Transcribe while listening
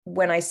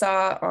when I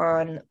saw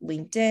on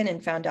LinkedIn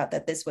and found out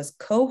that this was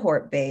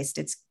cohort based,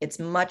 it's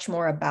much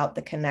more about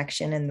the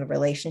connection and the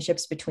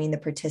relationships between the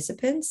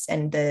participants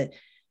and the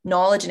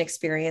knowledge and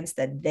experience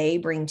that they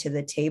bring to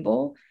the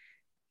table.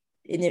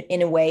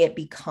 In a way, it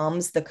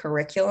becomes the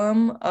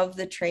curriculum of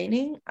the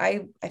training.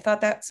 I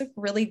thought that's a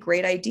really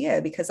great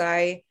idea because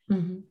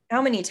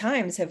how many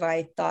times have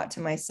I thought to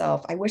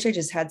myself, I wish I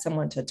just had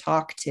someone to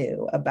talk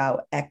to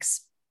about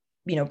X,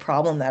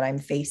 problem that I'm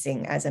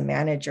facing as a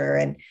manager.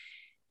 And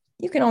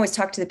you can always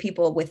talk to the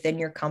people within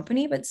your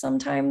company, but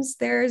sometimes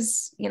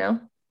there's,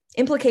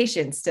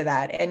 implications to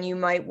that. And you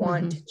might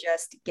want to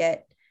just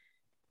get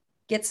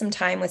some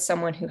time with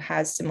someone who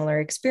has similar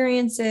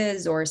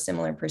experiences or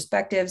similar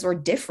perspectives or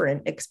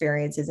different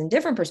experiences and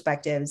different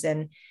perspectives.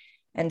 And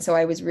so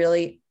I was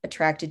really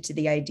attracted to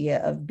the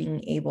idea of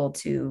being able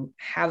to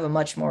have a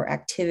much more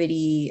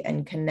activity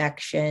and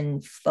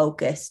connection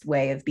focused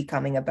way of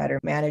becoming a better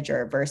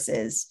manager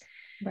versus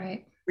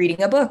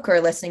reading a book or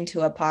listening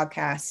to a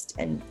podcast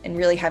and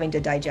really having to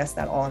digest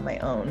that all on my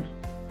own.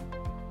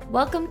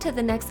 Welcome to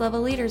the Next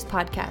Level Leaders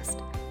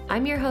podcast.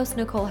 I'm your host,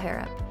 Nicole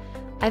Harrop.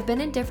 I've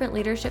been in different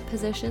leadership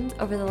positions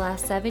over the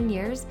last 7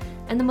 years,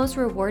 and the most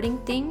rewarding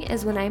thing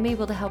is when I'm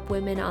able to help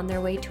women on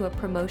their way to a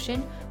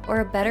promotion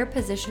or a better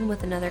position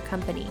with another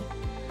company.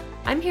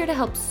 I'm here to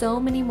help so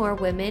many more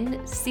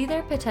women see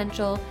their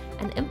potential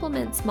and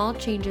implement small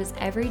changes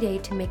every day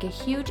to make a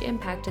huge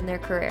impact in their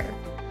career.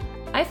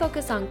 I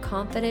focus on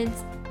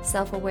confidence,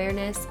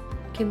 self-awareness,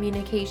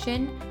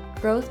 communication,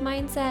 growth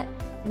mindset,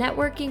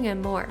 networking,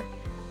 and more.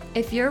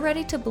 If you're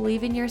ready to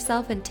believe in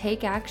yourself and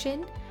take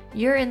action,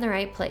 you're in the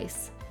right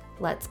place.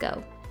 Let's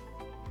go.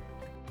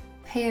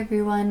 Hey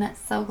everyone,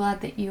 so glad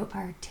that you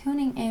are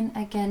tuning in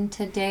again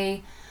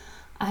today.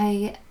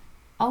 I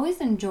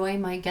always enjoy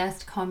my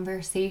guest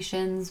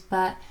conversations,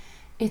 but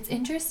it's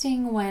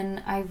interesting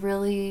when I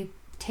really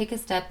take a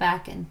step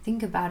back and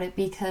think about it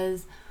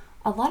because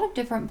a lot of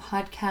different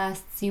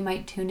podcasts you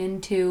might tune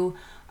into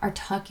are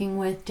talking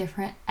with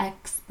different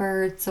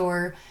experts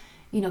or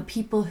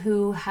people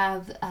who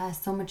have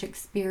so much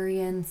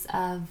experience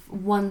of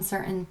one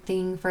certain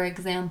thing, for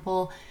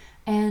example.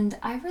 And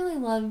I really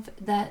love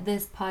that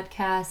this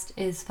podcast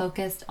is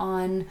focused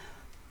on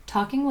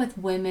talking with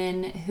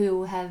women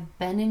who have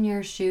been in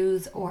your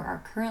shoes or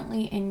are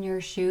currently in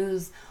your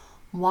shoes,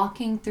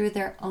 walking through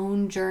their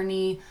own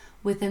journey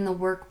within the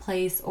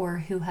workplace or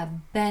who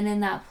have been in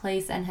that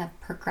place and have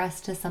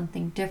progressed to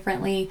something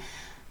differently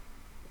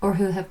or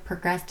who have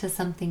progressed to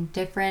something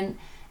different.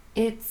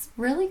 It's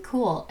really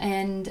cool,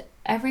 and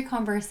every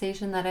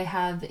conversation that I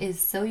have is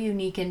so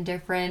unique and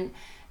different,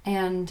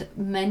 and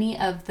many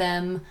of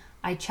them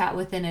I chat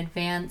with in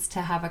advance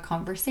to have a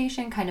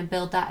conversation, kind of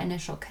build that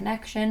initial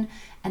connection,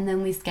 and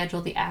then we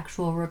schedule the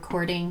actual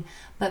recording.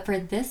 But for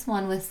this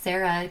one with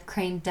Sarah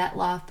Crane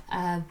Detloff,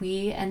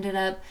 we ended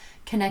up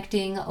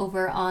connecting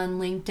over on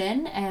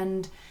LinkedIn,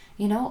 and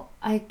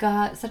I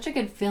got such a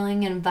good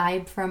feeling and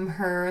vibe from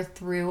her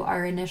through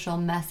our initial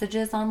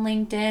messages on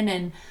LinkedIn,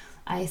 and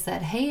I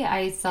said, hey,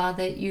 I saw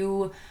that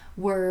you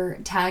were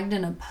tagged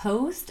in a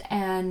post,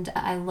 and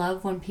I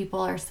love when people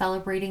are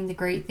celebrating the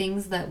great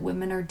things that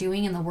women are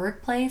doing in the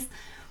workplace.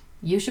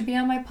 You should be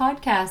on my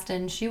podcast.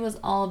 And she was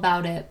all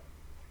about it.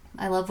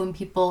 I love when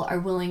people are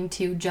willing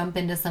to jump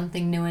into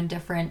something new and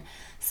different.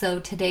 So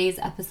today's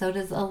episode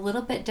is a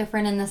little bit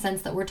different in the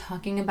sense that we're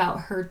talking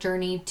about her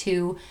journey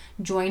to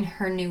join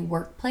her new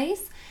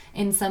workplace.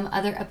 In some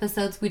other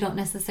episodes, we don't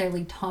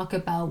necessarily talk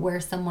about where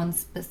someone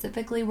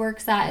specifically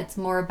works at. It's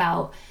more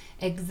about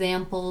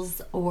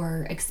examples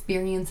or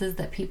experiences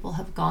that people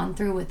have gone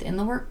through within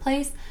the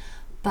workplace.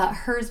 But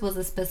hers was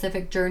a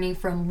specific journey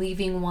from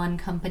leaving one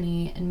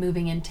company and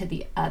moving into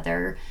the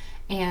other.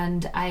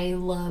 And I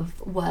love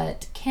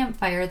what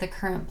Campfire, the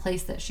current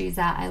place that she's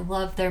at, I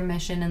love their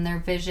mission and their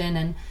vision,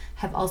 and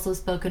have also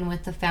spoken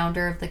with the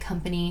founder of the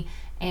company,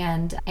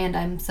 and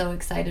I'm so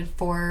excited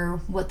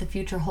for what the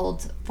future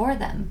holds for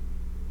them.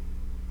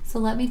 So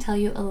let me tell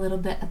you a little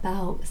bit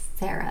about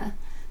Sarah.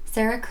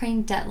 Sarah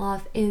Crane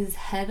Detloff is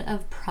head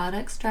of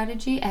product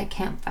strategy at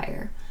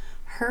Campfire.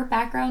 Her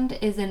background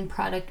is in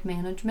product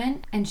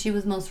management, and she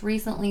was most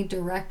recently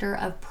director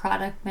of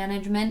product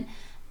management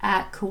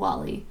at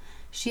Kuali.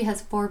 She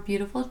has 4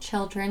 beautiful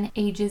children,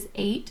 ages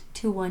 8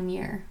 to 1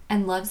 year,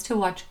 and loves to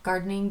watch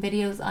gardening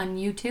videos on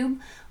YouTube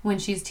when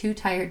she's too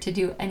tired to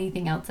do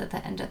anything else at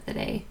the end of the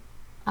day.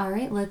 All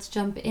right, let's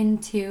jump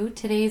into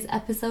today's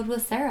episode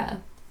with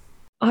Sarah.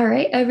 All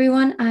right,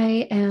 everyone,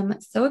 I am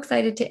so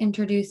excited to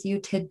introduce you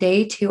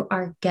today to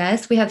our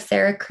guest. We have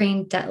Sarah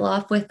Crane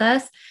Detloff with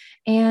us,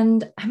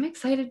 and I'm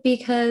excited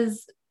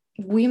because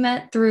we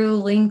met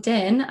through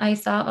LinkedIn. I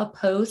saw a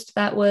post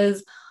that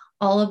was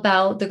all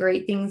about the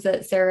great things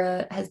that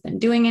Sarah has been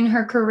doing in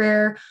her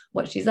career,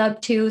 what she's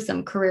up to,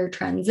 some career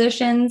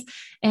transitions.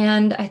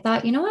 And I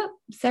thought, you know what?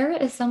 Sarah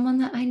is someone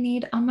that I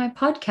need on my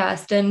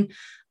podcast. And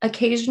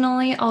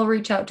occasionally I'll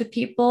reach out to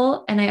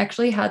people. And I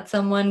actually had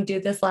someone do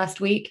this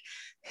last week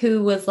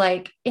who was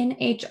like in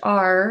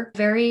HR,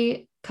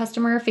 very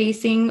customer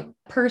facing,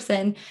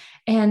 person.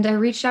 And I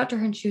reached out to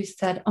her and she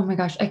said, oh my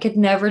gosh, I could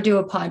never do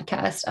a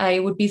podcast. I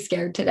would be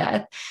scared to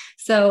death.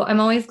 So I'm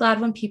always glad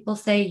when people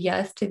say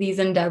yes to these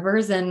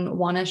endeavors and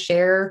want to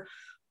share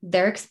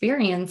their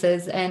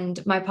experiences.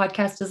 And my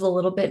podcast is a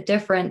little bit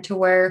different to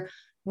where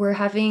we're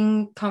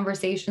having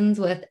conversations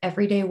with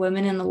everyday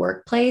women in the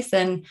workplace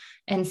and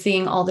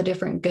seeing all the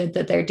different good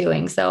that they're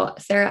doing. So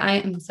Sarah, I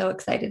am so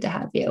excited to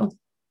have you.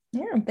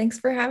 Yeah, thanks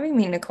for having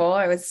me, Nicole.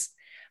 I was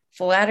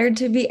flattered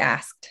to be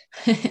asked.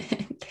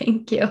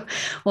 Thank you.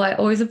 Well, I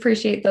always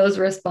appreciate those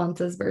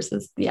responses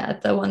versus,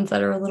 the ones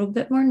that are a little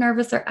bit more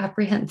nervous or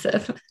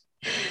apprehensive.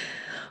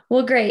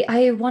 Well, great.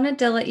 I wanted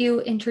to let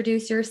you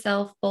introduce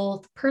yourself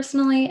both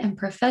personally and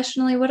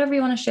professionally, whatever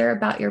you want to share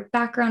about your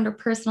background or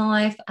personal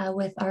life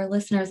with our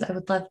listeners. I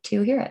would love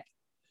to hear it.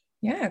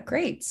 Yeah,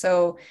 great.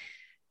 So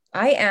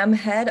I am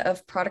head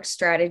of product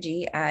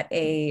strategy at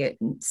a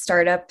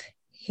startup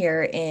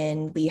here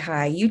in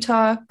Lehi,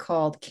 Utah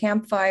called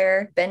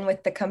Campfire. Been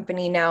with the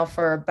company now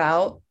for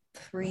about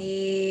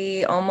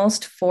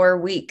almost 4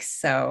 weeks.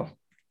 So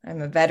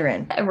I'm a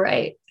veteran.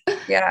 Right.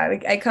 Yeah,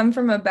 I come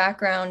from a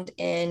background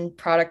in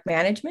product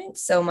management.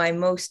 So my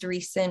most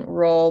recent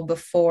role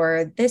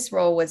before this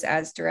role was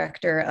as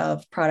director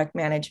of product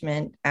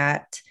management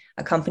at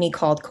a company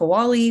called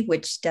Kowali,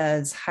 which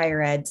does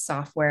higher ed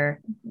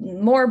software.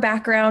 More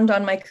background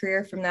on my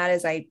career from that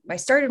is I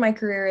started my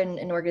career in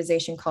an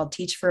organization called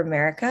Teach for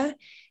America,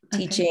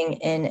 teaching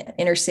in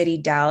inner city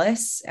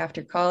Dallas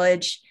after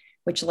college,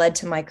 which led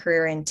to my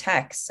career in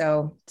tech.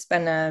 So it's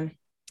been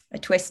a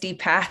twisty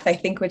path, I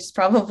think, which is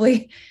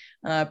probably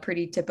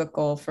pretty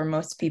typical for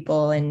most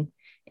people in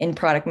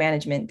product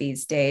management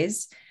these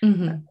days.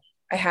 Mm-hmm.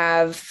 I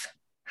have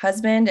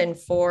husband and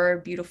 4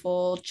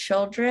 beautiful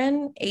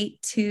children,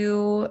 8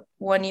 to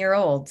 1 year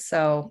old.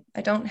 So I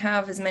don't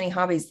have as many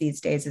hobbies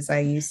these days as I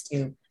used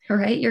to. All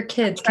right. Your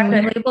kids, can we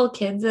label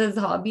kids as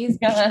hobbies?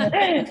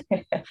 I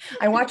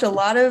watch a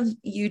lot of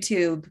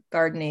YouTube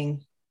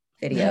gardening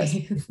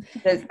videos.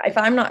 Nice. If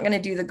I'm not going to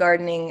do the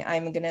gardening,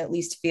 I'm going to at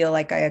least feel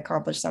like I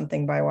accomplished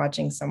something by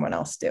watching someone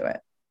else do it.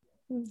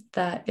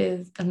 That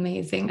is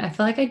amazing. I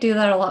feel like I do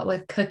that a lot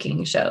with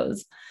cooking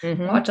shows.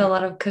 Mm-hmm. I watch a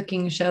lot of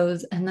cooking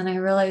shows and then I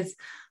realize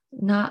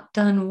not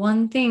done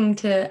one thing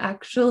to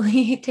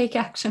actually take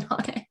action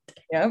on it.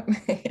 Yep.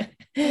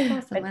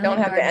 Awesome. I don't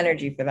have the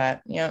energy for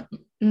that. Yeah.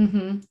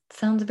 Mm-hmm.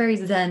 Sounds very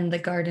zen, the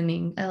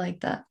gardening. I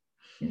like that.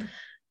 Yeah.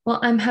 Well,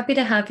 I'm happy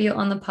to have you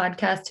on the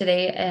podcast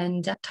today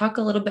and talk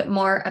a little bit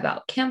more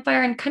about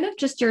Campfire and kind of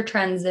just your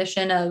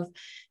transition of,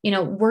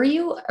 were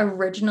you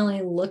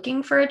originally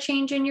looking for a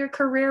change in your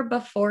career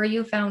before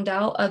you found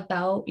out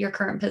about your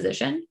current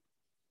position?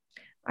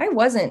 I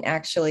wasn't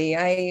actually.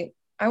 I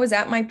was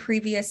at my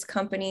previous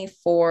company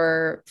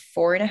for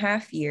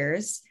 4.5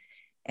 years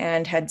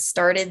and had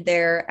started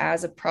there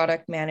as a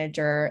product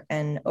manager,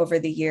 and over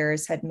the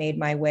years had made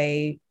my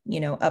way,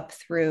 up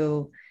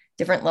through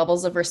different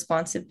levels of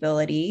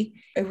responsibility.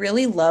 I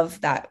really love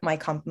that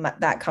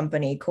that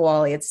company,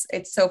 Kowali.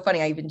 It's so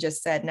funny. I even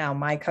just said now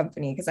my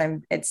company because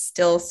it's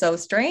still so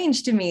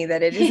strange to me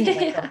that it isn't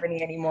my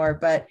company anymore.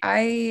 But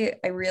I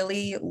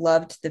really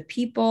loved the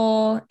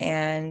people,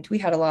 and we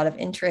had a lot of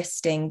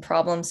interesting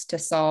problems to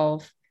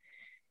solve.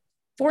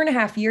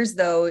 4.5 years,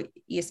 though,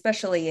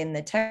 especially in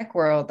the tech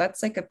world,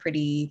 that's like a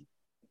pretty,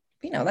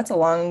 that's a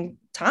long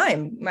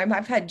time.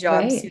 I've had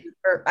jobs, right.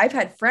 Or I've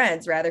had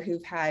friends rather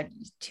who've had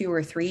 2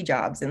 or 3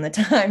 jobs in the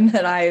time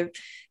that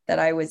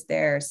I was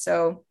there.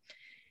 So,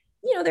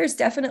 there's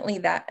definitely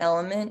that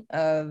element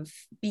of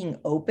being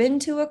open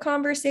to a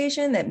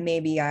conversation that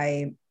maybe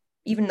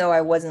even though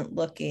I wasn't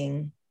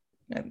looking,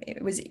 I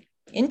was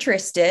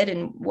interested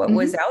in what mm-hmm.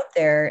 was out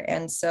there.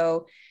 And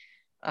so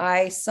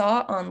I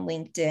saw on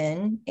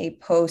LinkedIn a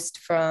post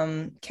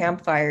from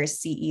Campfire's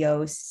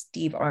CEO,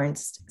 Steve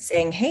Arnst,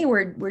 saying, hey,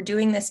 we're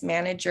doing this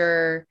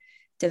manager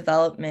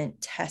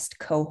development test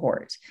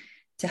cohort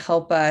to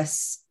help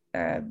us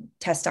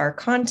test our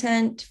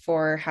content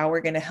for how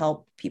we're going to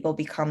help people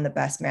become the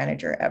best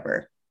manager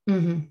ever.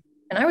 Mm-hmm.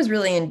 And I was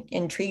really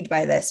intrigued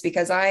by this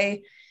because at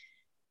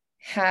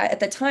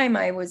the time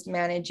I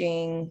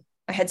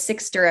had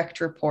 6 direct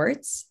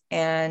reports,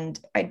 and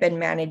I'd been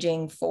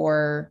managing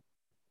for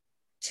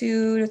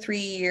 2 to 3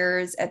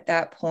 years at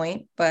that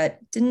point, but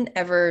didn't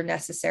ever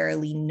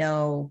necessarily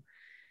know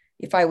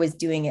if I was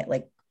doing it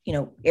like,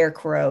 air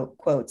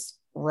quotes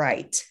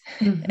right.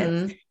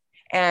 Mm-hmm.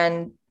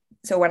 and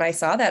so when I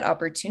saw that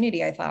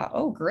opportunity, I thought,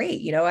 oh,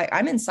 great.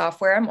 I'm in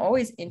software. I'm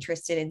always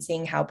interested in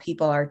seeing how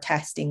people are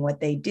testing what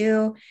they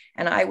do.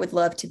 And I would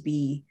love to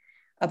be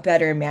a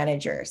better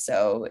manager.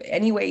 So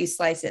any way you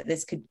slice it,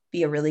 this could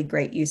be a really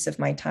great use of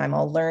my time.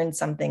 I'll learn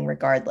something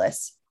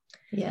regardless.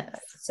 Yes.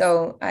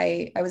 So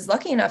I was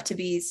lucky enough to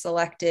be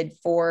selected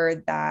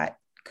for that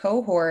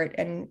cohort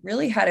and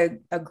really had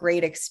a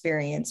great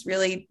experience,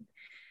 really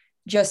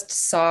just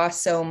saw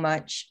so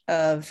much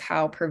of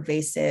how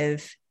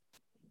pervasive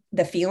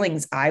the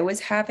feelings I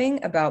was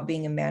having about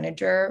being a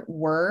manager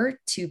were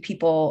to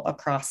people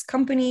across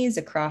companies,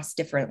 across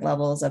different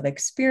levels of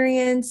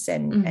experience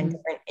and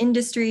different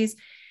industries.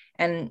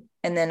 And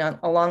And then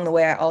along the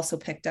way, I also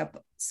picked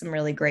up some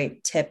really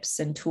great tips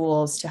and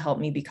tools to help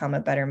me become a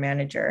better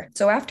manager.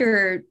 So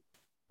after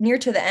near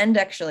to the end,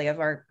 actually, of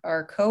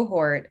our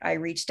cohort, I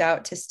reached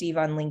out to Steve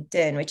on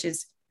LinkedIn, which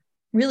is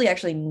really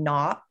actually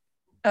not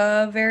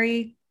a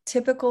very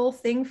typical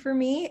thing for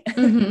me.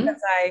 Mm-hmm.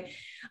 Because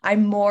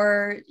I'm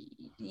more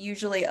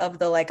usually of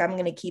the like, I'm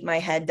going to keep my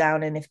head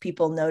down, and if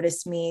people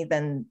notice me,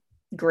 then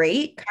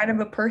great kind of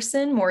a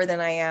person, more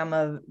than I am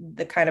of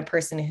the kind of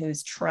person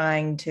who's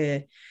trying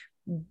to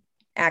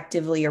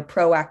actively or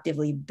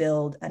proactively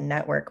build a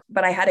network.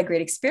 But I had a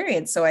great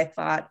experience, so I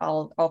thought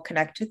I'll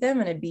connect with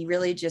him, and it'd be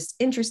really just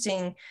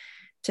interesting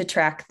to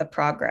track the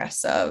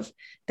progress of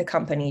the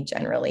company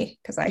generally,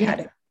 because I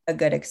had a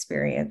good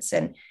experience.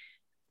 And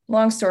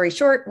long story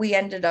short, we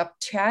ended up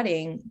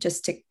chatting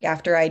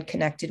after I'd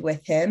connected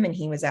with him, and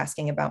he was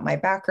asking about my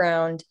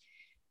background.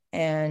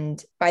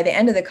 And by the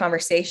end of the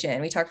conversation,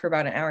 we talked for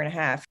about an hour and a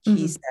half.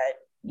 He said,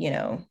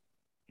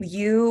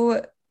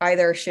 you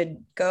either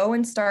should go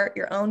and start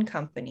your own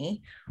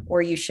company,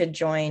 or you should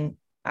join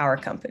our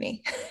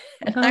company.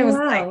 And I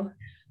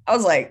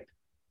was like,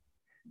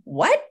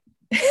 what?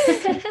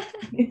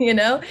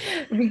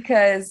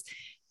 Because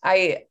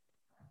I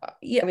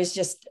was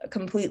just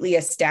completely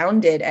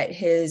astounded at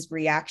his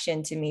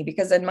reaction to me,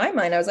 because in my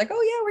mind, I was like,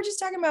 oh yeah, we're just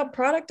talking about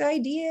product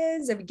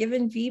ideas. I've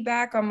given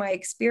feedback on my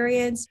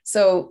experience.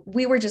 So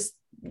we were just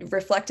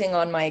reflecting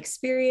on my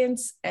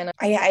experience. And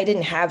I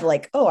didn't have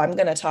like, oh, I'm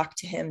going to talk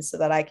to him so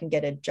that I can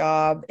get a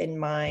job in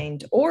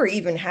mind, or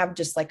even have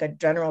just like a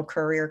general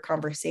career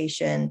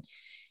conversation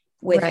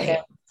with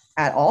him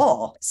at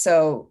all.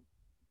 So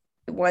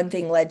one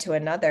thing led to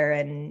another,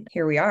 and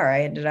here we are.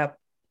 I ended up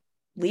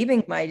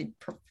leaving my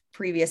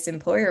previous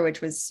employer,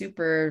 which was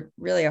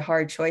really a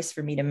hard choice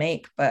for me to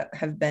make, but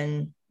have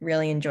been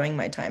really enjoying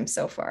my time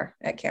so far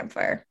at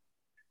Campfire.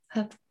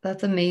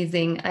 That's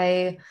amazing.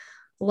 I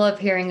love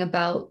hearing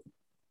about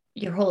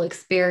your whole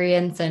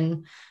experience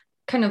and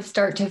kind of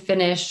start to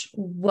finish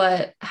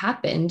what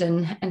happened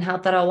and how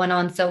that all went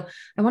on. So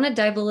I want to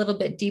dive a little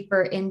bit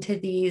deeper into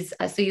these.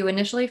 So you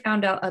initially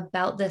found out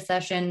about the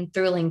session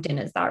through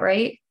LinkedIn, is that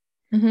right?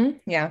 Mm-hmm.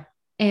 Yeah.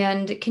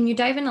 And can you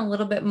dive in a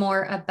little bit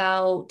more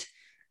about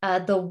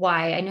the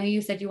why? I know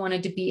you said you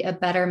wanted to be a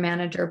better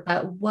manager,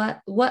 but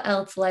what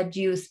else led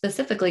you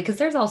specifically? Because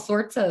there's all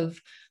sorts of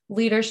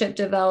leadership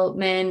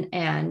development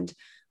and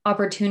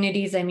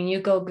opportunities. I mean, you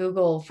go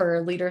Google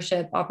for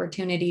leadership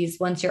opportunities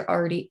once you're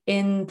already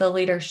in the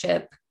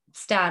leadership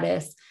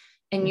status,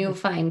 and you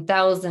find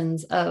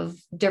thousands of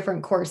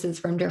different courses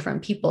from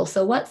different people.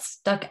 So what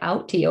stuck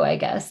out to you, I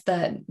guess,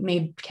 that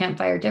made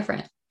Campfire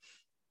different?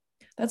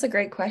 That's a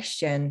great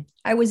question.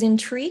 I was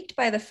intrigued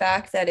by the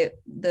fact that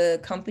the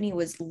company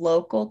was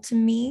local to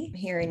me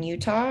here in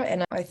Utah.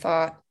 And I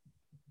thought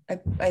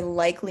I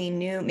likely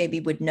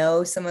would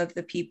know some of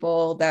the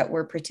people that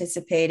were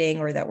participating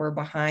or that were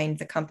behind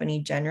the company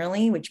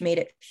generally, which made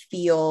it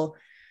feel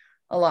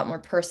a lot more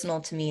personal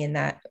to me in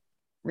that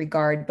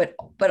regard.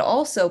 But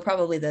also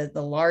probably the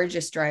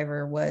largest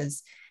driver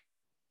was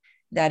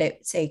that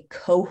it's a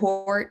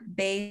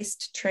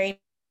cohort-based training.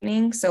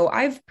 So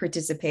I've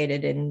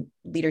participated in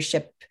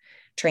leadership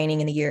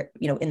training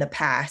in the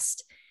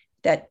past,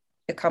 that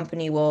a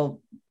company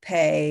will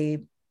pay,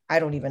 I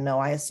don't even know,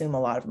 I assume a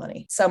lot of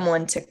money,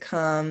 someone to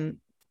come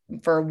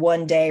for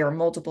one day or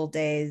multiple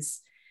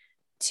days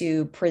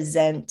to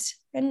present.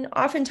 And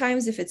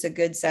oftentimes, if it's a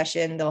good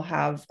session, they'll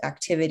have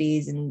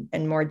activities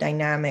and more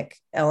dynamic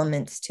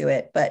elements to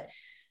it.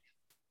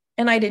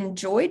 And I'd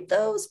enjoyed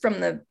those from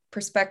the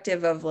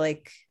perspective of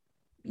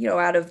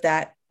out of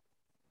that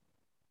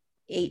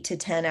 8 to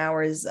 10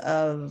 hours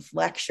of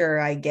lecture,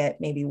 I get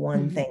maybe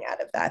one thing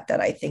out of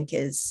that I think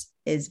is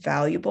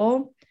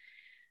valuable.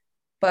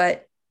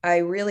 But I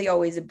really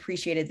always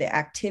appreciated the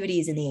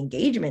activities and the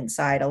engagement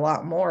side a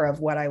lot more of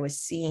what I was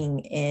seeing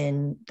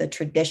in the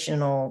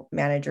traditional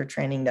manager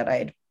training that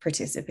I'd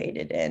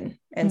participated in.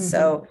 And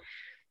so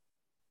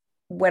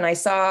when I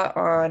saw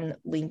on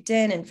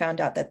LinkedIn and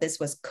found out that this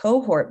was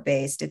cohort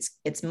based,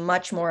 it's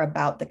much more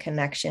about the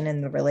connection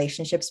and the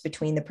relationships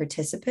between the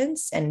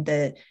participants and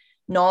the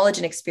knowledge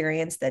and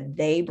experience that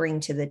they bring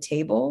to the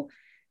table.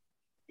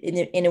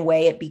 In a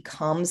way, it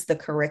becomes the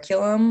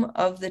curriculum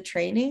of the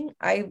training.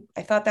 I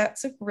thought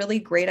that's a really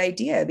great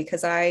idea,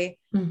 because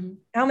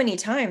how many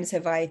times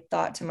have I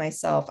thought to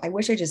myself, I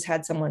wish I just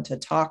had someone to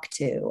talk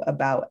to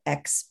about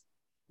X,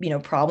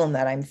 problem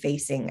that I'm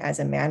facing as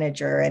a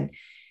manager. And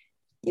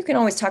you can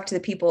always talk to the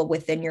people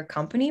within your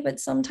company,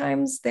 but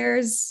sometimes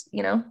there's,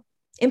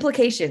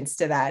 implications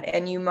to that.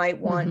 And you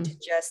might want to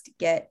just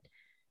get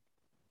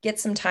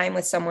some time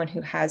with someone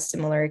who has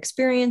similar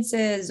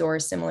experiences or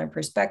similar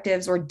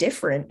perspectives or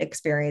different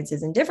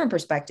experiences and different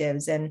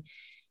perspectives. And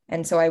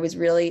so I was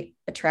really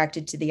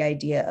attracted to the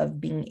idea of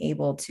being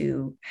able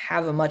to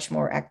have a much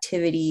more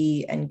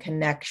activity and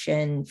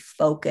connection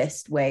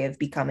focused way of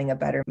becoming a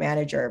better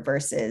manager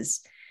versus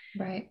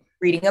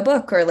reading a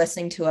book or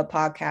listening to a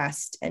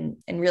podcast and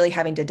really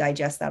having to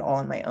digest that all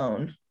on my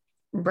own.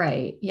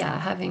 Right. Yeah.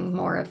 Having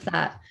more of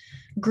that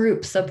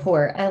group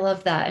support. I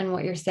love that. And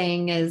what you're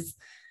saying is,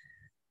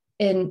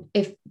 and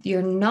if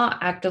you're not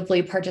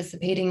actively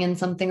participating in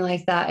something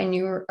like that and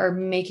you are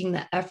making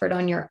the effort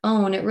on your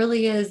own, it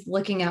really is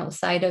looking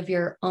outside of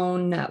your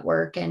own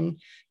network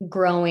and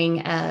growing,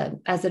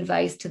 as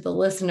advice to the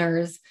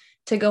listeners,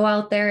 to go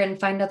out there and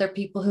find other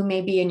people who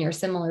may be in your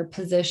similar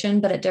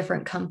position, but at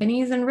different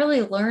companies, and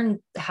really learn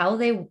how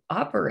they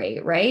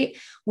operate, right?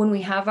 When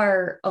we have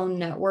our own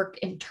network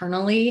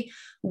internally,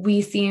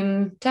 we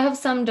seem to have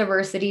some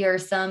diversity or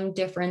some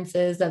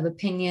differences of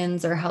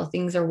opinions or how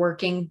things are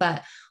working.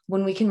 But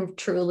when we can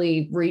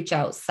truly reach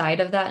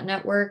outside of that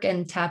network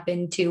and tap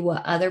into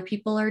what other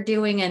people are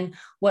doing and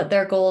what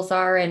their goals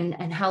are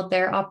and how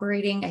they're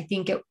operating, I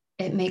think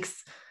it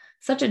makes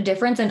such a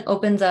difference and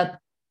opens up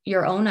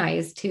your own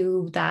eyes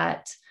to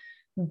that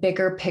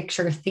bigger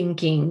picture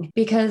thinking,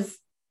 because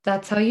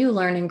that's how you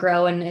learn and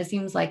grow. And it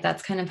seems like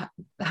that's kind of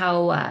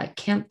how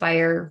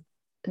Campfire,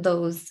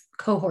 those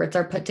cohorts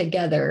are put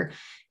together,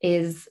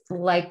 is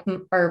like,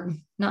 or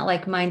not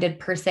like-minded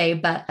per se,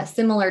 but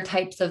similar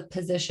types of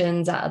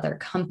positions at other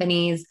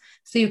companies.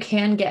 So you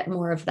can get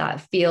more of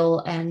that feel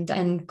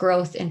and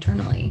growth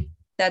internally.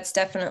 That's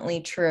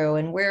definitely true.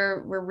 And we're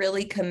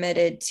really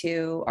committed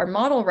to our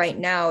model right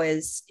now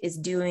is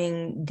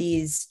doing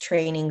these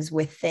trainings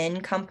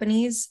within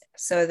companies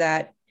so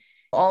that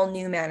all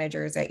new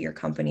managers at your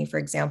company, for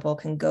example,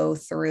 can go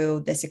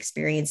through this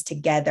experience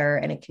together,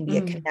 and it can be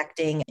a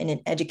connecting and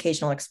an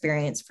educational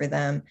experience for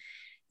them.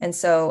 And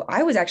so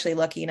I was actually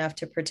lucky enough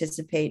to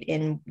participate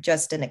in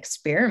just an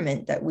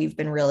experiment that we've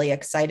been really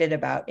excited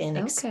about in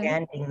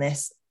expanding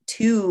this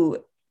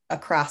to a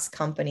cross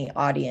company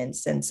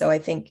audience. And so I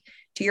think,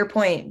 to your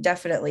point,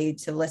 definitely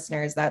to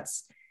listeners, that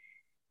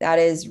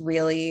is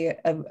really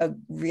a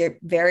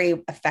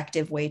very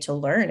effective way to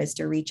learn, is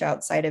to reach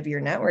outside of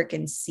your network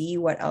and see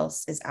what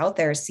else is out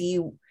there, see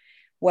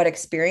what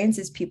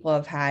experiences people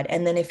have had.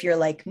 And then if you're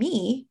like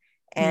me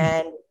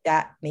and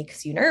that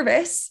makes you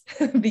nervous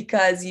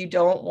because you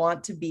don't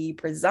want to be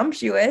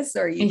presumptuous,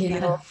 or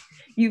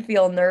you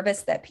feel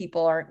nervous that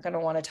people aren't going to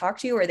want to talk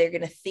to you, or they're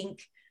going to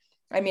think,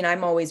 I mean,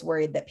 I'm always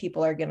worried that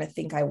people are going to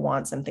think I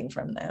want something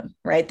from them,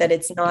 right? That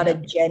it's not a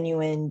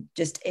genuine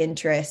just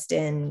interest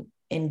in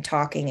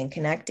talking and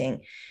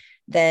connecting.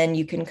 Then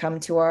you can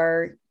come to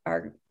our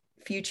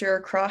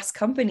future cross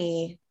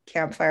company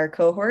Campfire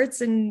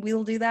cohorts, and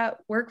we'll do that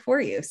work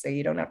for you, so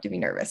you don't have to be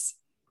nervous.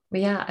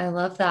 Yeah, I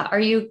love that. Are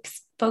you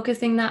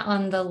focusing that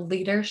on the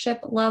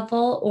leadership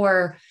level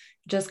or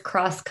just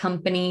cross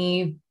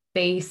company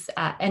base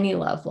at any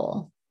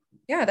level?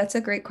 Yeah, that's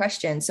a great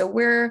question. So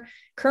we're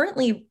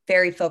currently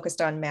very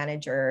focused on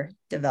manager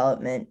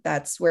development.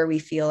 That's where we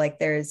feel like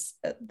there's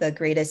the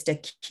greatest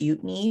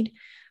acute need,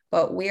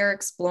 but we are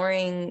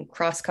exploring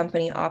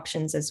cross-company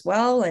options as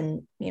well.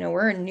 And,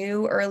 we're a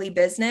new early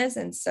business.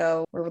 And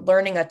so we're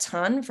learning a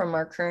ton from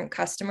our current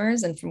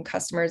customers and from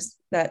customers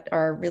that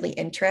are really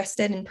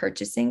interested in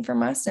purchasing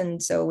from us.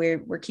 And so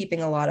we're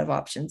keeping a lot of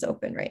options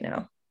open right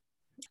now.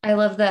 I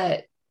love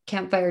that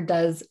Campfire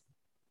does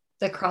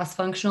the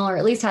cross-functional, or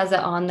at least has it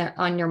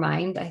on your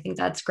mind. I think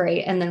that's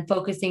great. And then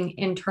focusing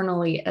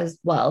internally as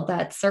well.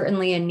 That's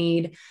certainly a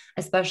need,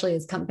 especially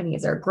as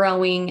companies are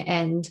growing.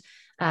 And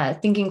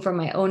thinking from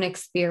my own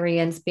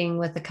experience being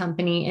with a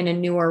company in a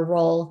newer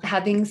role,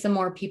 having some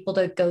more people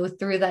to go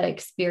through that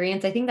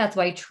experience. I think that's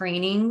why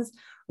trainings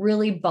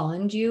really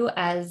bond you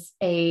as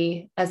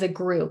a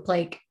group.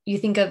 Like, you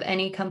think of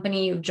any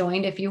company you've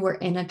joined, if you were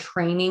in a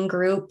training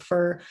group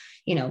for,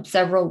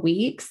 several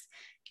weeks,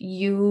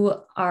 you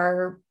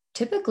are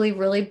typically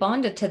really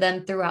bonded to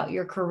them throughout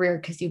your career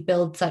because you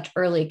build such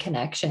early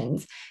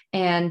connections.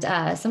 And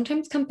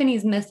sometimes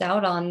companies miss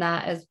out on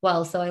that as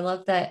well. So I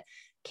love that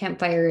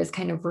Campfire is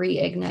kind of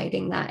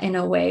reigniting that in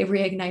a way,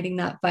 reigniting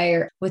that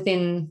fire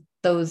within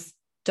those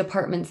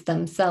departments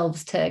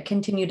themselves to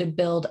continue to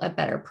build a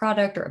better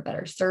product or a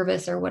better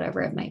service or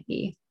whatever it might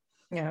be.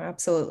 Yeah,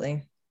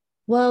 absolutely.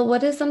 Well,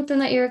 what is something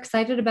that you're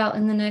excited about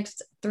in the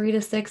next 3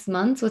 to 6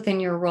 months within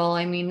your role?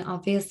 I mean,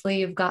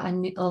 obviously you've got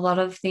a lot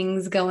of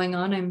things going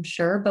on, I'm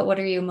sure, but what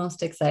are you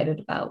most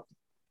excited about?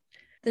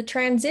 The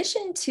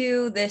transition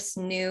to this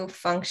new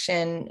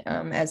function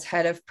as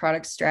head of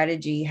product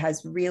strategy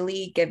has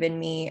really given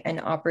me an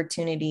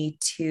opportunity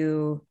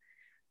to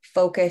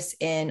focus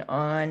in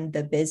on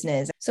the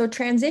business. So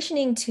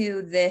transitioning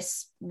to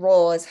this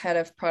role as head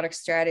of product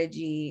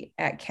strategy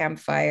at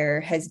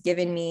Campfire has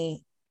given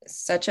me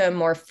such a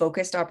more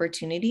focused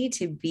opportunity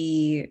to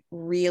be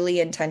really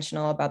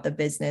intentional about the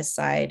business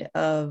side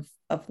of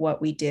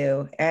what we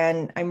do.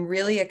 And I'm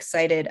really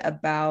excited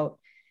about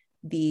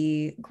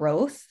the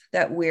growth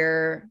that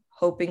we're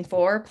hoping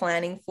for,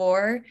 planning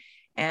for,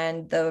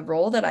 and the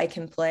role that I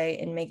can play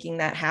in making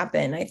that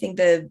happen. I think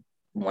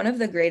one of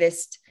the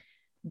greatest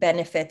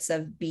benefits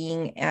of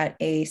being at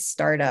a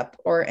startup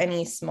or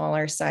any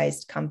smaller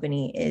sized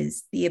company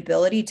is the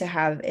ability to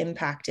have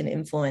impact and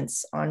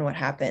influence on what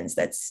happens.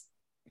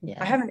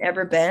 I haven't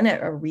ever been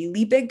at a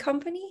really big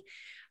company,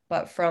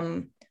 but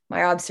from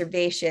my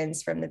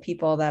observations from the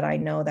people that I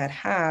know that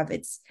have,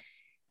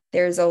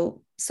 there's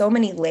so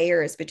many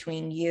layers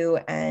between you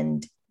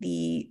and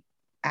the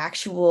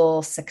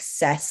actual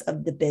success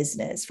of the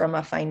business from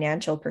a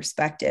financial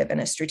perspective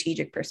and a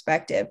strategic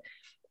perspective.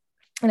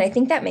 And I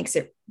think that makes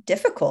it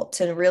difficult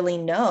to really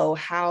know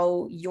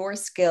how your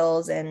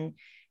skills and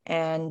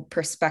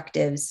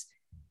perspectives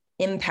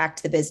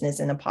impact the business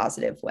in a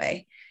positive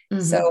way.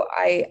 Mm-hmm. So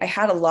I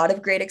had a lot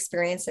of great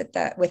experience with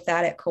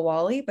that at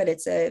Kuali, but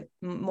it's a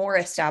more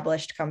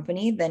established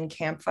company than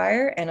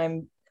Campfire.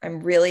 And I'm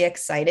really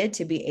excited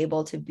to be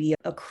able to be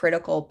a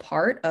critical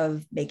part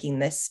of making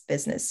this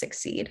business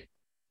succeed.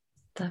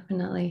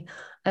 Definitely.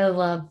 I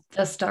love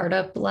the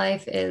startup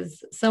life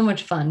is so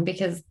much fun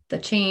because the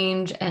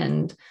change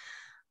and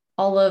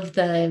all of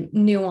the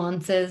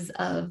nuances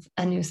of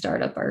a new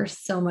startup are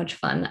so much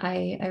fun.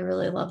 I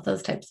really love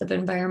those types of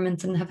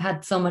environments and have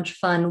had so much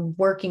fun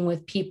working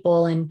with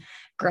people and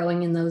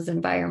growing in those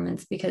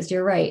environments, because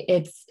you're right.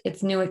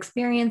 It's new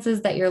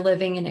experiences that you're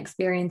living and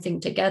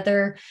experiencing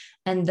together,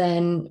 and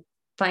then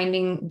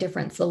finding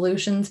different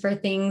solutions for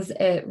things.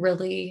 It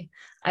really,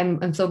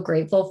 I'm so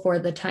grateful for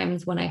the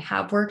times when I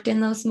have worked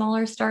in those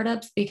smaller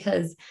startups,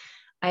 because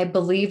I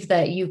believe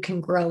that you can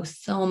grow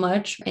so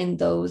much in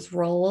those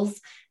roles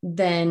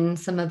than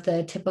some of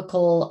the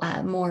typical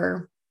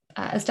more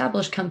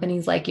established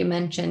companies, like you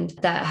mentioned,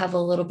 that have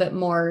a little bit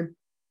more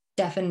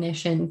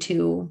definition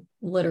to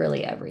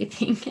literally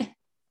everything.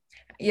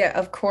 Yeah,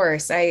 of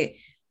course. I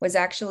was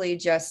actually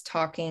just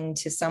talking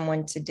to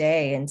someone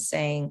today and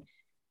saying,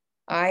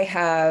 I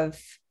have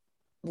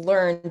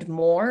learned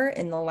more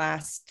in the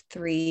last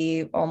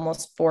 3,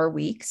 almost 4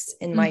 weeks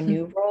in my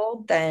new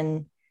role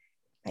than,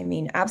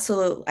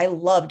 absolutely. I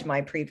loved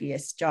my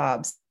previous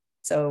jobs.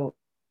 So,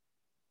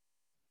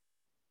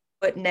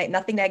 but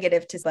nothing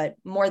negative but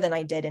more than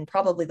I did in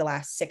probably the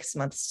last 6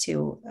 months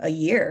to a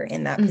year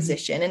in that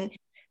position. And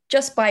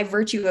just by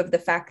virtue of the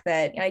fact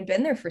that I'd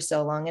been there for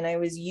so long and I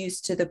was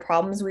used to the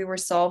problems we were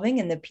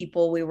solving and the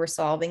people we were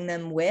solving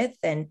them with.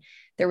 And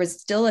there was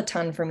still a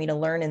ton for me to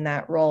learn in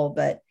that role,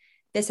 but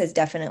this has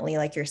definitely,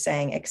 like you're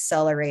saying,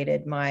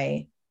 accelerated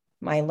my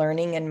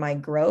learning and my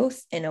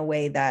growth in a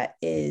way that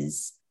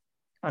is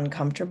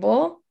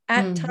uncomfortable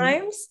at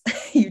times.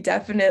 You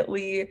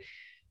definitely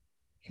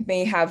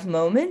may have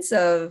moments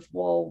of,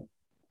 well,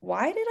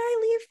 why did I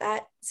leave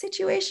that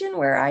situation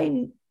where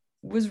I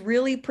was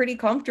really pretty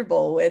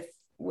comfortable with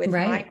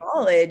my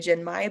knowledge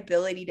and my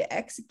ability to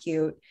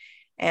execute,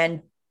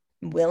 and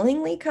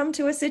willingly come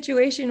to a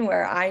situation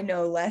where I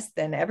know less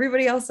than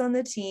everybody else on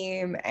the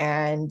team,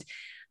 and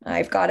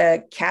I've got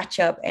to catch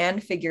up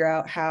and figure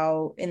out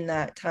how in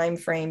that time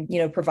frame,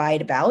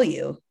 provide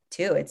value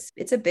too.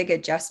 It's a big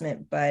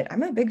adjustment, but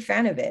I'm a big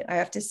fan of it. I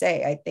have to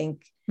say, I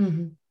think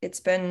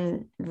it's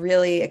been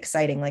really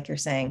exciting, like you're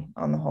saying,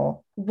 on the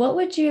whole. What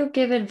would you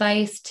give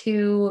advice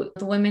to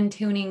the women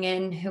tuning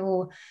in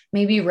who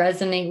maybe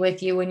resonate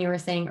with you when you were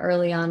saying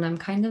early on, I'm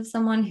kind of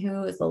someone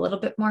who is a little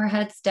bit more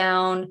heads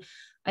down.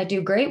 I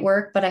do great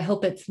work, but I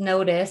hope it's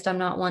noticed. I'm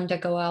not one to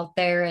go out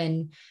there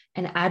and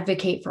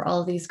advocate for all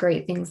of these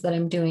great things that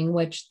I'm doing,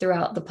 which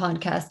throughout the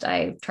podcast,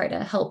 I try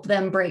to help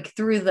them break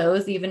through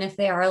those, even if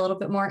they are a little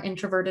bit more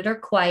introverted or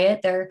quiet.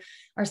 There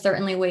are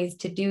certainly ways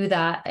to do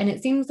that. And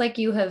it seems like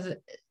you have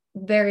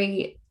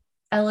very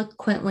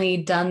eloquently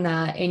done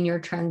that in your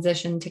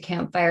transition to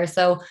Campfire.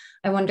 So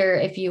I wonder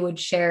if you would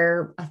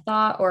share a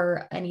thought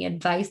or any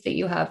advice that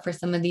you have for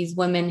some of these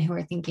women who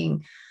are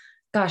thinking,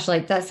 gosh,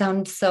 like that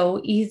sounds so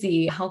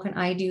easy. How can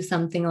I do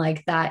something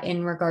like that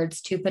in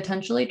regards to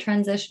potentially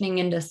transitioning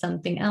into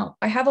something else?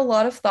 I have a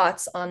lot of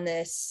thoughts on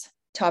this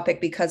topic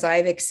because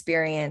I've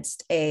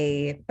experienced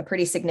a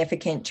pretty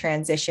significant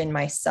transition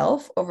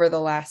myself over the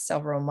last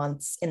several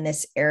months in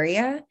this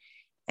area.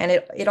 And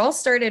it all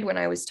started when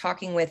I was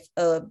talking with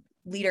a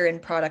leader in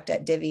product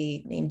at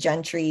Divvy named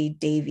Gentry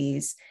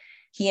Davies.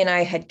 He and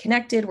I had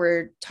connected.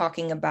 We're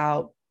talking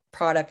about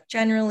product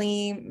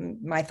generally,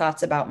 my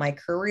thoughts about my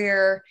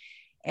career.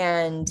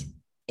 And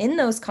in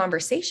those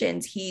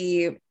conversations,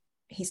 he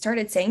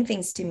started saying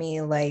things to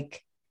me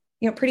like,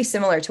 pretty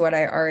similar to what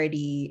I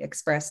already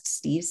expressed.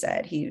 Steve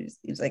said, he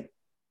was like,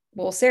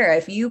 well, Sarah,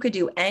 if you could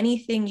do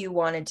anything you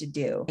wanted to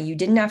do, you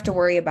didn't have to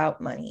worry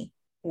about money,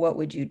 what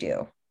would you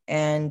do?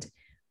 And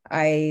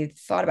I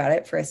thought about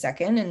it for a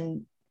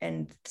second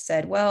and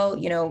said,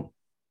 well,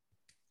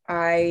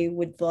 I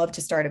would love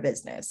to start a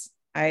business.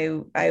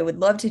 I would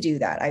love to do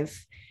that. I've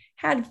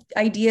had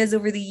ideas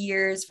over the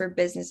years for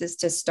businesses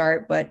to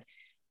start, but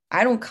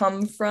I don't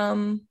come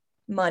from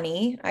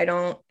money. I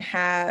don't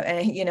have,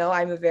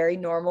 I'm a very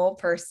normal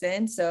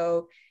person.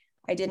 So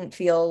I didn't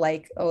feel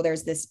like, oh,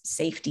 there's this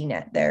safety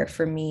net there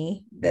for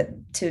me that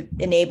to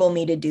enable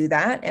me to do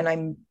that.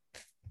 And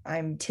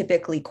I'm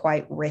typically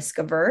quite risk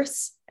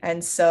averse.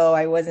 And so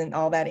I wasn't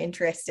all that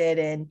interested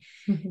in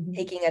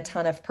taking a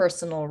ton of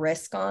personal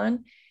risk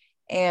on.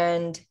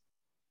 And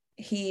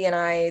he and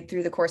I,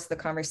 through the course of the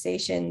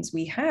conversations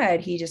we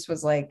had, he just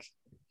was like,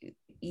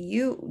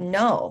 you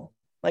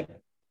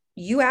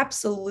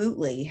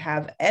absolutely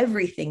have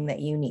everything that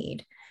you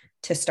need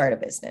to start a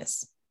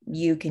business.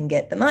 You can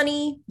get the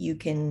money, you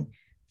can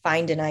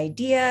find an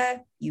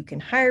idea, you can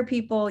hire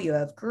people, you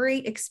have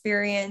great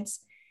experience.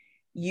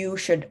 You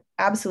should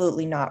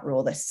absolutely not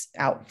rule this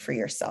out for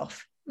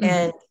yourself.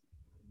 And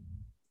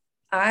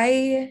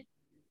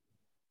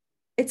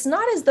it's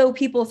not as though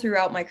people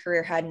throughout my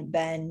career hadn't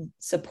been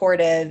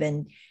supportive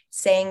and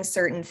saying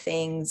certain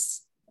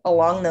things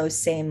along those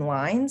same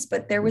lines,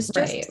 but there was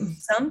just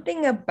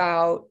something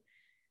about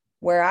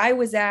where I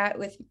was at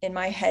in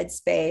my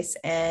headspace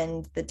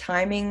and the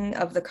timing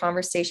of the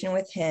conversation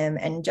with him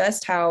and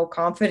just how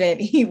confident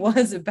he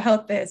was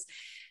about this,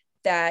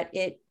 that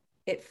it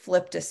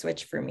flipped a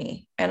switch for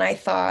me. And I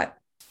thought,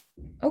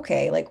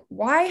 okay, like,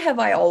 why have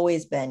I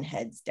always been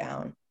heads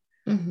down?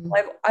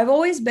 I've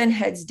always been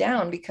heads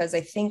down because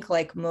I think,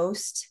 like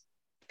most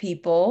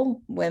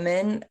people,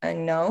 women, I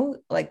know,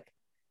 like,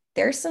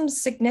 there's some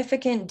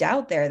significant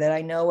doubt there that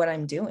I know what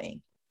I'm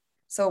doing.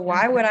 So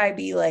why would I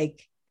be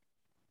like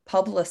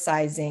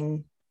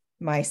publicizing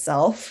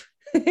myself?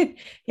 And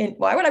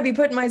why would I be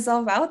putting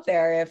myself out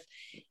there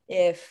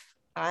if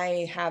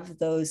I have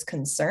those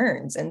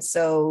concerns? And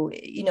so,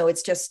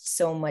 it's just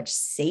so much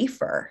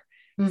safer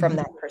from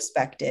that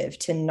perspective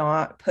to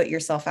not put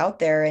yourself out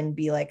there and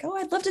be like, oh,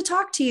 I'd love to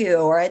talk to you,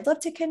 or I'd love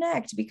to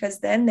connect,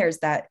 because then there's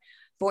that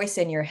voice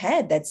in your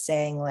head that's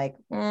saying like,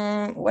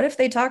 what if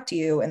they talk to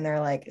you and they're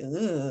like,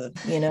 ooh,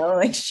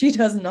 like she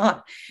doesn't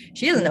know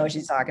what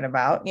she's talking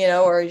about,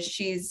 or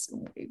she's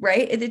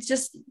right. It's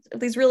just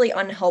these really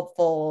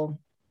unhelpful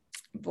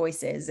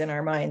voices in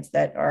our minds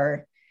that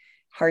are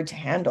hard to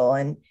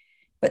handle.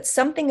 But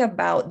something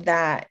about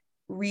that,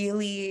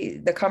 really,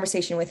 the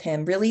conversation with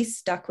him really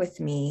stuck with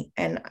me.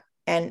 And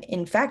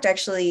in fact,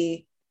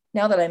 actually,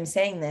 now that I'm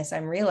saying this,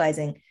 I'm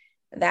realizing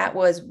that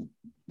was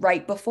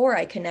right before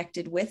I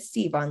connected with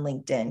Steve on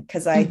LinkedIn,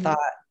 because I thought,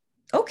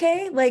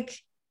 okay, like,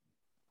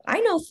 I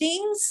know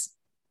things.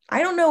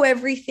 I don't know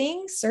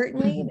everything.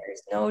 Certainly,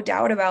 there's no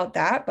doubt about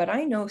that, but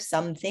I know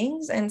some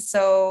things. And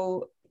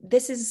so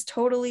this is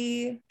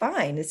totally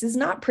fine. This is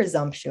not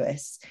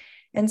presumptuous.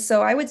 And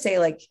so I would say,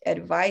 like,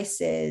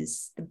 advice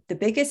is the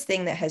biggest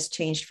thing that has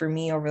changed for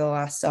me over the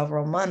last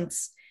several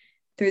months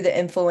through the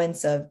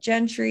influence of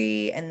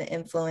Gentry and the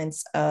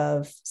influence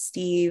of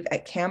Steve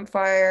at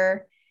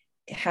Campfire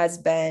has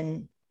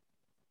been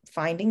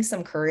finding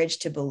some courage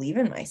to believe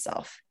in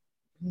myself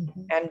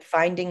and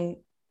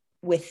finding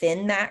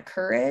within that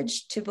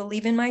courage to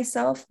believe in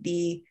myself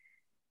the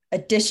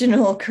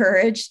additional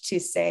courage to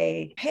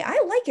say, hey,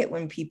 I like it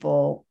when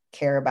people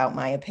care about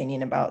my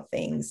opinion about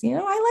things. I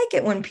like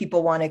it when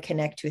people want to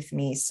connect with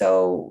me.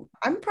 So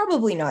I'm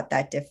probably not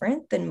that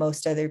different than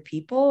most other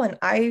people. And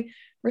I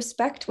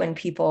respect when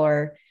people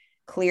are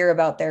clear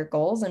about their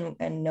goals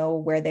and know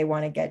where they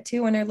want to get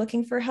to and are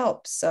looking for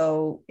help.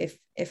 So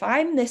if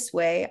I'm this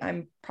way,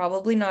 I'm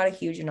probably not a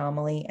huge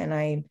anomaly.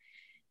 And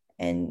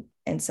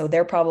so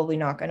they're probably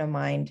not going to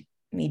mind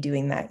me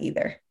doing that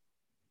either.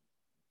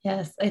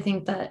 Yes, I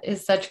think that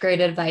is such great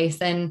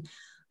advice. And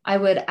I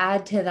would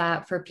add to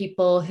that, for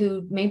people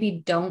who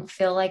maybe don't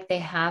feel like they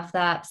have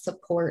that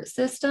support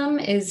system,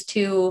 is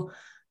to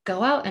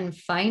go out and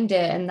find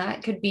it. And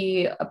that could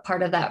be a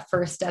part of that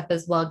first step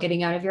as well,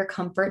 getting out of your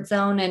comfort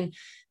zone. And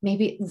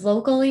maybe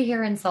locally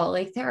here in Salt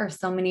Lake, there are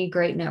so many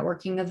great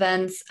networking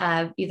events,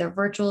 either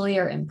virtually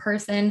or in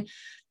person.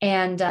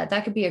 And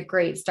that could be a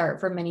great start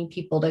for many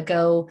people to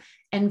go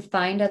and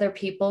find other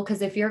people.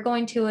 Because if you're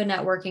going to a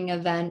networking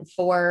event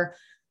for,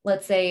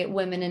 let's say,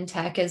 women in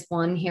tech is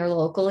one here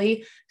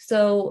locally.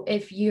 So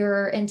if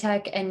you're in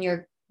tech and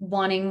you're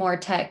wanting more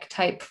tech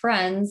type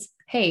friends,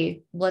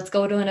 hey, let's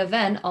go to an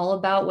event all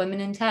about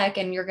women in tech,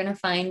 and you're going to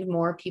find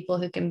more people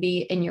who can be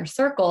in your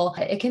circle.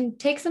 It can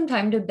take some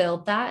time to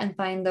build that and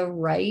find the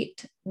right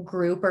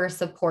group or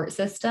support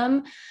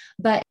system.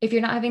 But if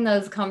you're not having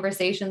those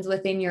conversations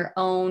within your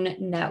own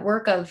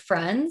network of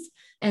friends,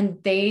 and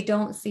they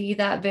don't see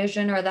that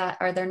vision, or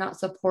they're not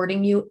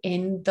supporting you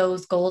in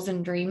those goals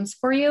and dreams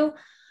for you,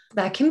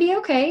 that can be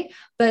okay.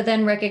 But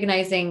then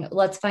recognizing,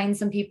 let's find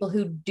some people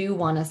who do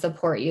want to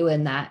support you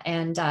in that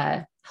and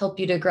help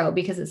you to grow,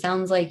 because it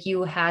sounds like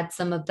you had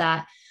some of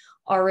that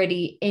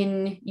already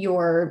in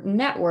your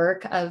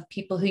network of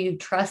people who you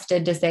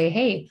trusted to say,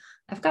 hey,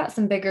 I've got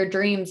some bigger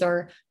dreams,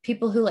 or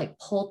people who like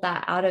pulled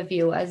that out of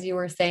you. As you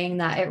were saying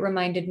that, it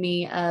reminded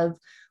me of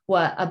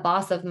what a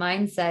boss of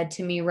mine said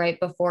to me right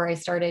before I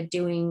started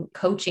doing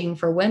coaching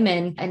for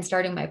women and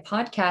starting my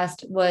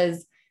podcast.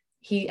 Was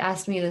he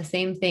asked me the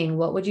same thing.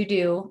 What would you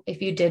do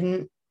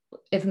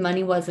if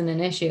money wasn't an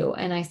issue?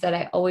 And I said,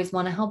 I always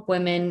want to help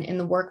women in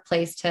the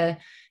workplace to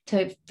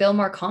feel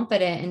more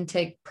confident and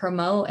to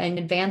promote and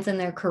advance in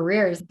their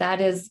careers. That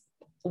is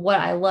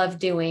what I love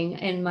doing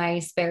in my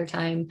spare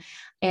time.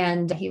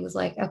 And he was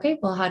like, okay,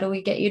 well, how do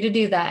we get you to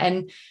do that?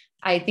 And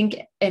I think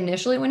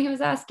initially when he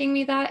was asking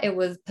me that, it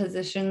was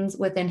positions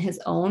within his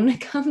own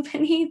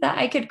company that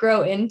I could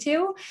grow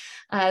into.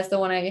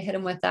 So when I hit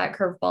him with that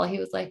curveball, he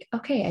was like,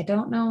 okay, I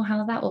don't know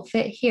how that will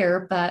fit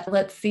here, but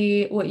let's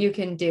see what you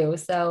can do.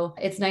 So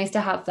it's nice to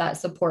have that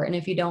support. And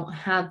if you don't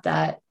have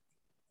that,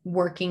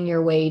 working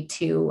your way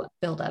to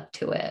build up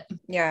to it.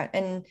 Yeah.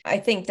 And I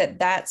think that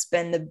that's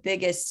been the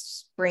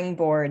biggest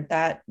springboard,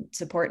 that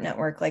support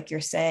network, like you're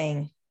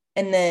saying.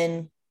 And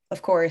then,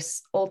 of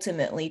course,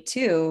 ultimately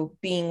too,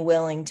 being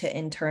willing to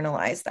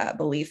internalize that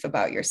belief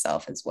about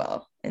yourself as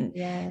well. And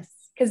yes,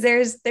 because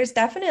there's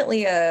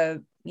definitely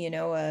a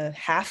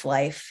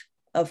half-life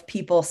of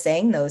people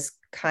saying those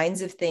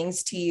kinds of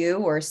things to you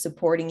or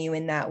supporting you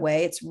in that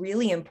way. It's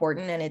really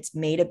important, and it's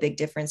made a big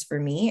difference for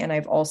me. And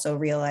I've also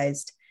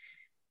realized,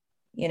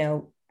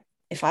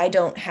 if I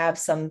don't have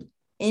some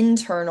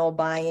internal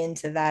buy-in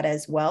to that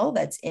as well,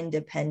 that's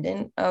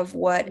independent of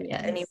what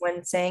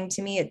anyone's saying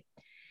to me,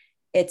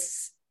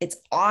 it's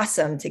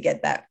awesome to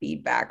get that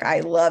feedback.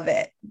 I love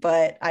it,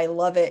 but I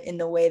love it in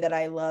the way that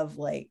I love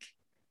like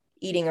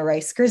eating a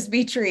Rice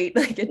Krispie treat.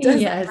 Like it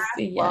doesn't last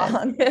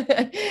long.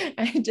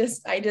 I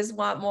just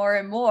want more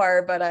and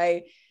more, but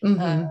I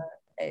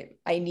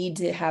need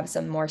to have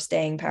some more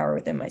staying power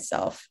within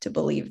myself to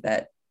believe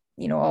that,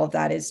 all of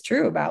that is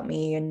true about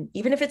me. And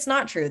even if it's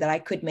not true, that I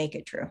could make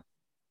it true.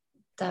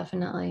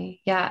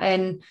 Definitely. Yeah.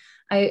 And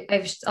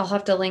I'll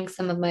have to link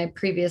some of my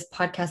previous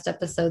podcast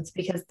episodes,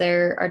 because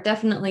there are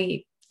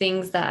definitely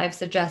things that I've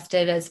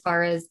suggested as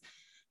far as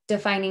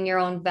defining your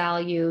own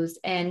values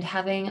and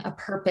having a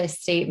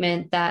purpose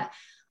statement that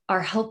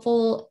are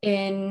helpful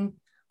in,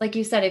 like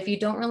you said, if you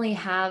don't really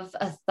have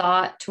a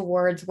thought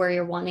towards where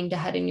you're wanting to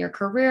head in your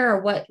career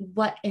or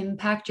what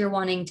impact you're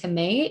wanting to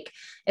make,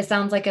 it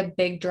sounds like a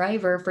big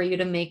driver for you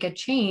to make a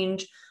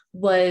change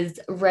was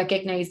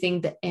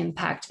recognizing the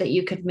impact that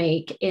you could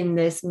make in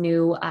this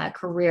new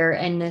career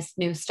and this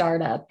new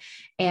startup,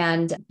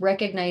 and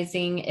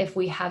recognizing if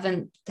we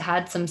haven't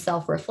had some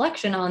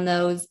self-reflection on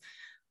those,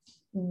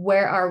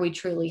 where are we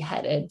truly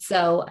headed?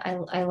 So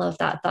I love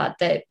that thought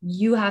that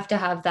you have to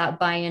have that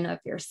buy-in of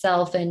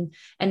yourself and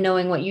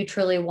knowing what you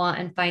truly want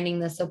and finding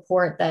the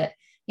support that,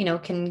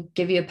 can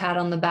give you a pat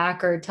on the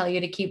back or tell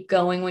you to keep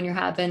going when you're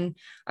having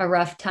a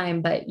rough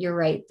time. But you're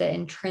right. The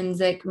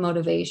intrinsic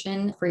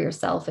motivation for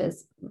yourself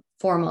is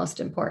foremost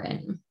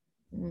important.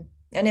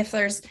 And if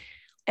there's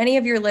any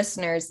of your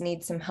listeners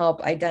need some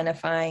help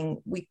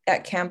identifying,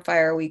 at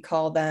Campfire, we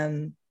call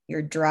them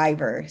your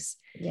drivers.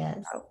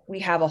 Yes. We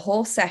have a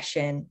whole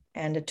session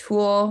and a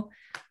tool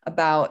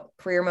about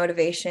career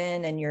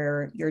motivation and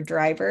your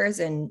drivers,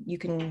 and you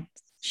can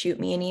shoot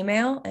me an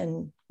email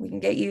and we can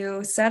get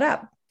you set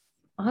up.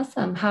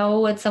 Awesome. How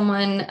would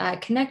someone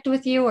connect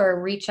with you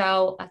or reach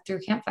out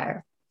through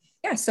Campfire?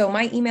 Yeah. So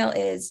my email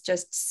is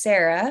just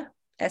Sarah,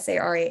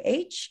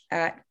 SARAH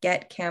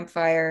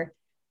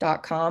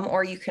 @getcampfire.com,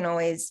 or you can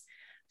always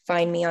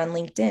find me on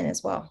LinkedIn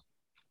as well.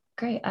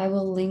 Great. I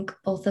will link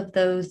both of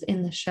those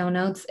in the show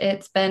notes.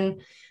 It's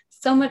been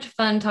so much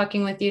fun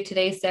talking with you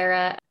today,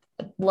 Sarah.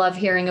 Love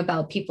hearing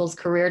about people's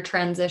career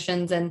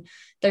transitions, and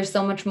there's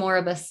so much more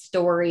of a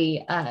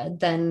story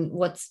than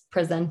what's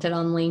presented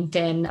on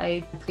LinkedIn.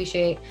 I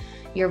appreciate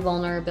your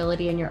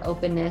vulnerability and your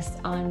openness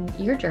on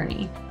your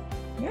journey.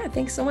 Yeah,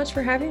 thanks so much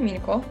for having me,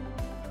 Nicole.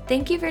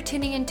 Thank you for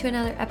tuning into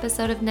another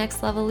episode of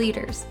Next Level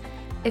Leaders.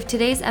 If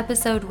today's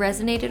episode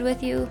resonated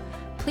with you,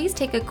 please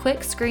take a quick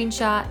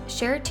screenshot,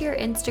 share it to your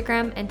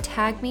Instagram, and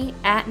tag me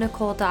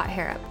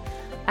 @Nicole.Harrop.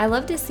 I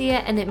love to see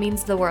it, and it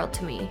means the world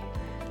to me.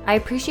 I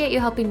appreciate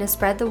you helping to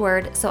spread the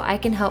word so I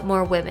can help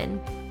more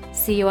women.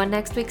 See you on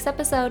next week's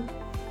episode.